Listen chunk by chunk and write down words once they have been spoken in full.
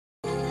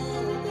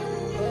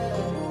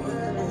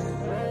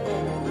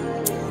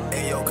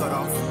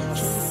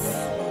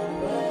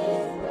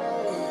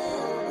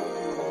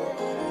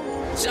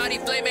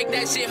Shawty Flay make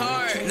that shit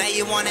hard. Now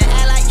you wanna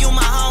act like you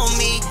my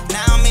homie.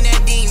 Now I'm in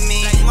that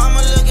demon. Like mama,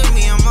 look at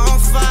me, I'm on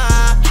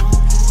fire.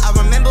 I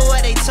remember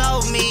what they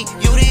told me.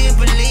 You didn't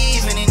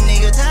believe in it,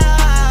 nigga.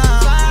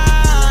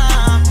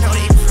 No,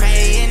 they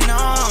praying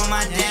on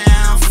my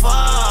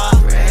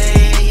downfall.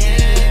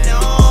 Praying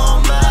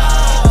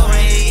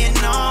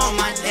on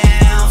my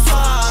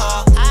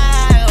downfall.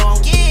 I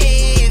won't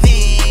give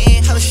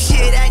in. Oh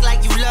shit, act like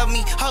you love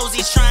me.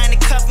 Hosey trying to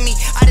cuff me.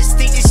 I just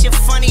think this shit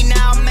funny.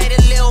 Now I made a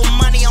little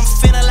money. I'm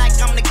feeling like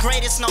I'm the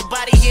greatest.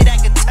 Nobody here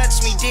that can touch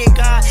me, dear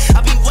God.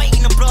 I be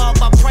waiting to blow up.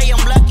 I pray I'm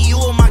lucky. You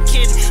are my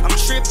kid. I'm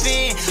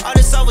tripping. All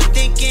this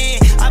overthinking.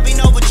 I been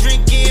over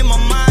drinking.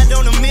 My mind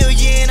on a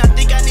million. I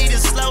think I need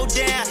to slow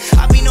down.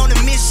 I been on a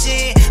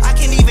mission. I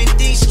can't even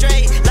think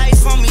straight.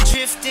 Life on me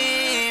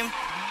drifting.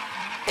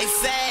 They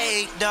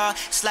fake, dawg.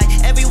 It's like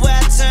everywhere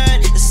I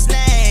turn, the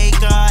snake,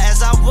 dawg.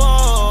 As I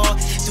walk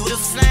through the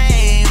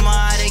flame,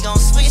 they gon'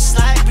 switch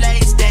like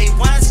blades. Day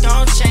one's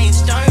gon'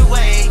 change, don't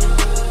wait.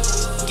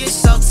 Get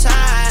so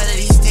tired of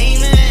these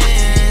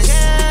demons. I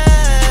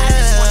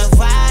just wanna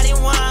ride in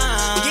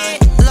one.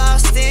 Get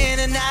lost in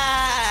the night.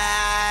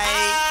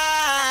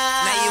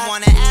 Now you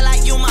wanna act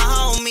like you my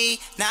homie.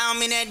 Now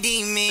I'm in that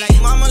demon.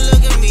 Like mama,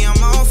 look at me,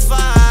 I'm on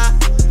fire.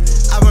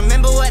 I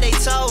remember what they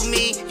told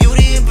me. You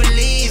didn't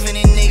believe in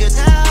it, nigga.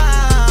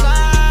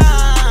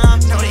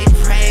 No, they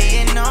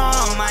praying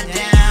on my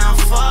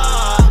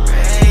downfall.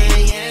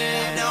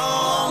 Praying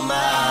on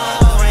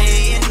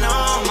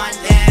my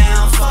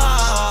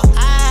downfall.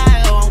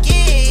 I won't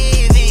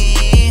give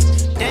in.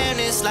 Damn,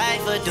 this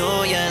life a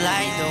do you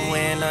like the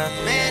winner?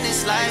 Man,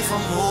 this life a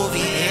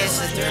movie, it's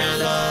a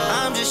thriller.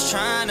 I'm just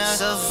trying to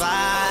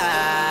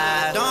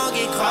survive. Don't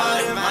get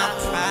caught in my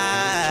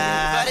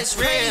pride. But it's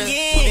real.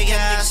 Nigga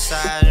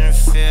outside and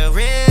feel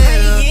real.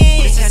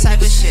 It's the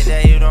type of shit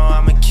that you know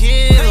I'ma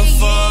kill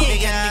for.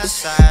 Nigga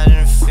outside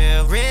and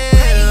feel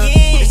real.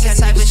 It's the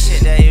type of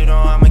shit that you know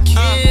I'ma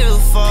kill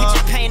for.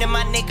 Picture painting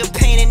my nigga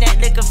painting that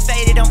liquor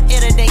faded on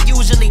internet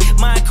usually.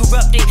 Mind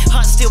corrupted,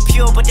 heart still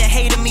pure, but the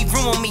hate of me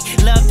ruin me.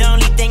 Love the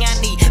only thing I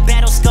need.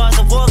 Battle scars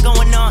of war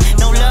going on.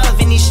 No love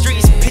in these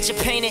streets. Picture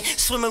painted,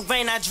 swimming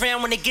rain, I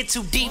drown when it get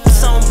too deep.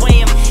 Some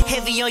way I'm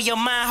heavy on your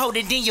mind, hold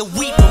it in your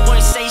weak. But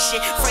won't say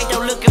shit. Afraid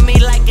don't look at me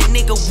like a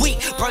nigga weak.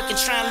 Birkin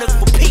trying to look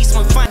for peace,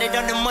 won't find it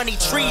under money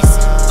trees.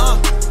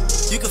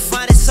 You can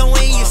find it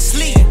somewhere in your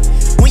sleep.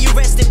 When you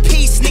rest in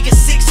peace, nigga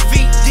 6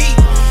 feet deep.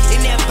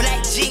 In that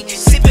black Jeep,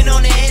 sipping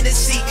on the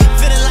Hennessy.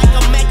 Feeling like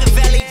a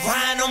Machiavelli,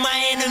 riding on my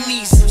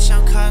enemies. Push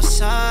your cups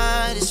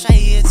up, it's right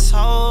here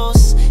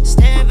toast.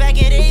 Stand back,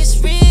 it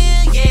is real,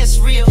 yeah it's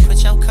real.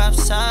 Put your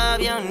cups up,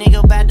 young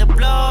nigga about to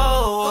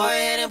blow. Go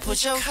ahead and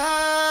put your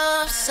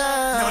cups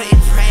up. No, they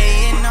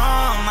praying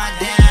on my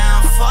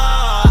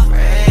downfall.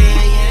 Praying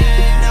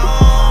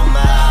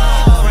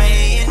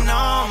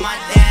on my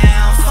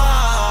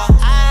downfall.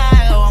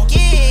 I won't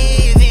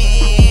give in.